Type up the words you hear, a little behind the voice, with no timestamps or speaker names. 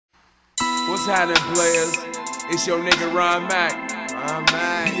What's happening, players? It's your nigga Ron Mac.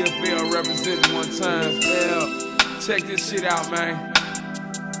 PFL representing one time. Check this shit out, man.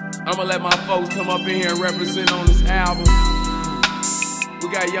 I'ma let my folks come up in here and represent on this album. We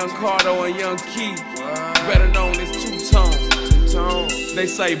got Young Cardo and Young Key, better known as Two-Tone. They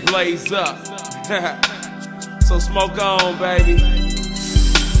say blaze up. So smoke on, baby.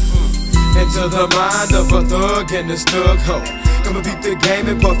 Into the mind of a thug and this thug hoe. Come and beat the game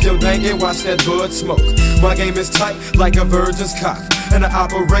and puff your dang and watch that bud smoke. My game is tight like a virgin's cock, and I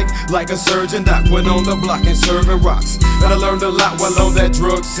operate like a surgeon doc. Went on the block and serving rocks, and I learned a lot while on that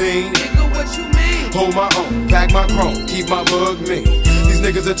drug scene. Nigga, what you mean? Hold my own, pack my chrome, keep my bug mean. These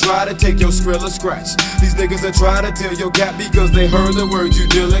niggas that try to take your skrill or scratch. These niggas that try to tell your gap because they heard the word you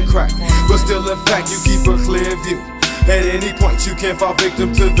dealin' crack. But still in fact you keep a clear view. At any point you can fall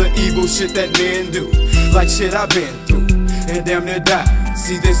victim to the evil shit that men do. Like shit I've been through and damn near died.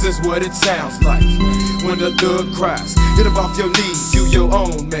 See, this is what it sounds like when the thug cries. Get up off your knees, you your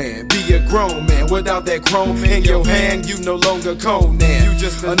own man. Be a grown man without that chrome in your hand. You no longer Conan, you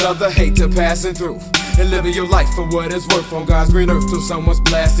just another hater passing through and living your life for what it's worth on God's green earth till someone's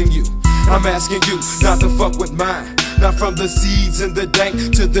blasting you. I'm asking you not to fuck with mine. Not from the seeds in the dank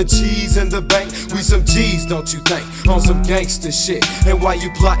to the cheese in the bank. We some G's, don't you think? On some gangster shit. And while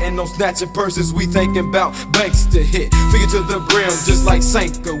you plotting on snatching purses, we thinking about banks to hit. Figure to the brim just like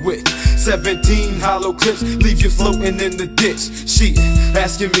Sankovic. 17 hollow clips leave you floating in the ditch. Shit,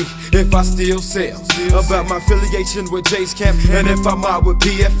 asking me if I still sell. About my affiliation with Jay's Camp and if I'm out with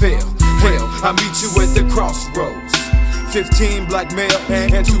PFL. Hell, I meet you at the crossroads. 15 black male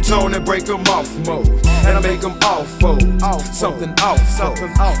and Two-Tone and break them off mode. And I make them all fold, something awful.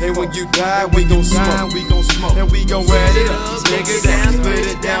 And when you die, we gon' smoke, and we gon' wet it up. Nigga down, split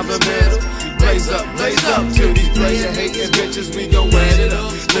it down the middle. Blaze up to these player hating bitches, we gon' wet it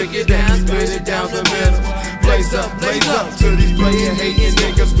up. Stick it down, split it down the middle. Blaze up to these player hating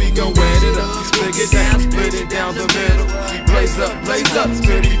niggas, we gon' wet it up. Stick it down, split it down the middle. Blaze up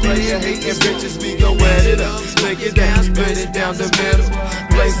to these player hating bitches, we gon' wet it up. Stick it down, split it down the middle.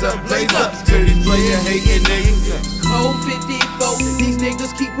 Blaze up to these player hating niggas. Cold 54, these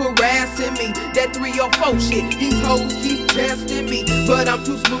niggas keep harassing me. That 304 shit, these hoes keep testing me. But I'm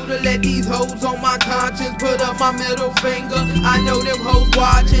too smooth to let these hoes on my conscience put up my middle finger. I know them hoes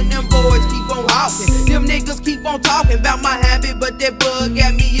watching, them boys keep on hawking. Them niggas keep on talking about my habit, but that bug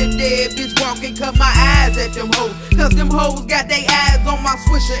got me a dead bitch walking. Cut my eyes at them hoes, cause them hoes got they eyes on my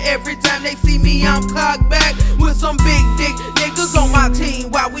swisher. Every time they see me, I'm cocked back with some big dick niggas on my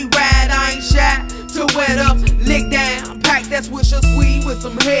team. While we ride, I ain't shy to wet up, lick down, pack that swisher, squeeze with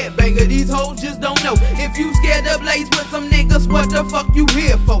some headbanger. These hoes just don't know. If you scared to blaze with some niggas, what the fuck you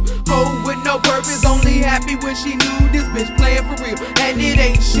here for? Hoe with no purpose, only happy when she knew this bitch playing for real. And it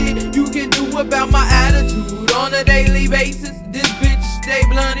ain't shit you can do about my attitude on a daily basis. This bitch stay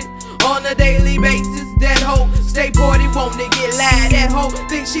blunted on a daily basis. That hoe stay party, won't to get loud. That hoe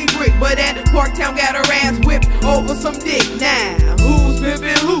think she brick, but at Parktown got her ass whipped over some dick. Now, who's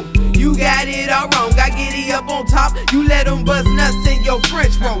pimpin' who? You got it all wrong, I get it up on top. You let them bust nuts in your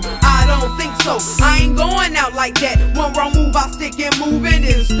French roll. I don't think so, I ain't going out like that. One wrong move, I stick and move it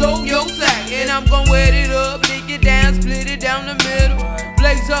and stole your sack. And I'm gon' wet it up, lick it down, split it down the middle.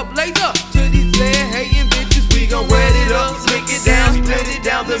 Blaze up to these player hating bitches. We gon' wet it up, lick it down, split it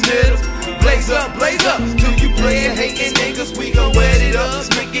down the middle. Blaze up to you player hating niggas. We gon' wet it up,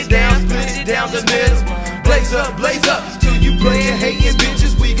 lick it down, split it down the middle. Blaze up to you player hating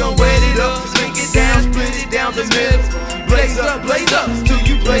bitches. We gon' wet it up, lick it down, split it down the middle. Blaze up to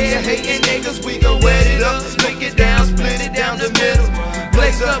you player hating niggas. We gon' wet it up, lick it down, split it down the middle.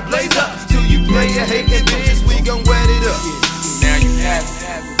 Blaze up to you player hating bitches. We gon' wet it up. Now you have it.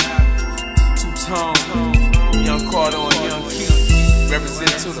 Two-Tone, Young Cardo and Young Key,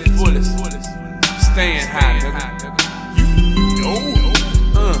 represent to the fullest. Staying high, nigga.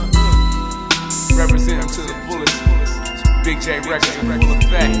 Representing to the fullest. Big J Records in full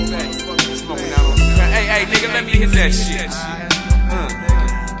effect. Smoking out on the track. Hey, nigga, let me hit that shit.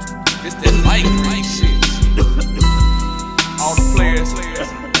 It's that light shit. All the players,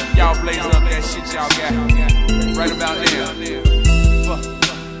 y'all blazing up that shit y'all got. Right about now. We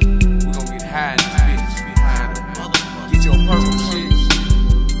gon' get high in this bitch. Get your purple shit.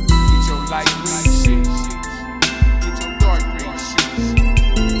 Get your light green shit. Get your dark green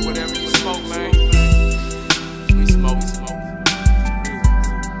shit. Whatever you smoke, man. We smoke.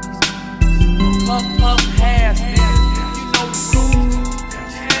 Puff, half, nigga. You know the rules.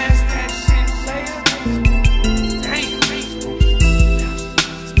 Pass that shit, player. Damn.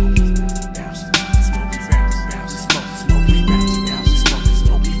 Smoke,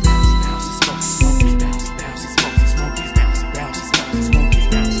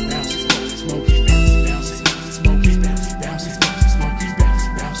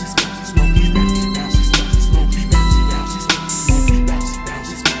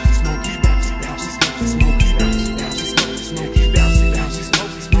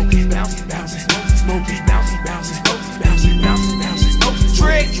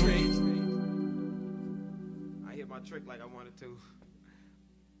 trick like I wanted to.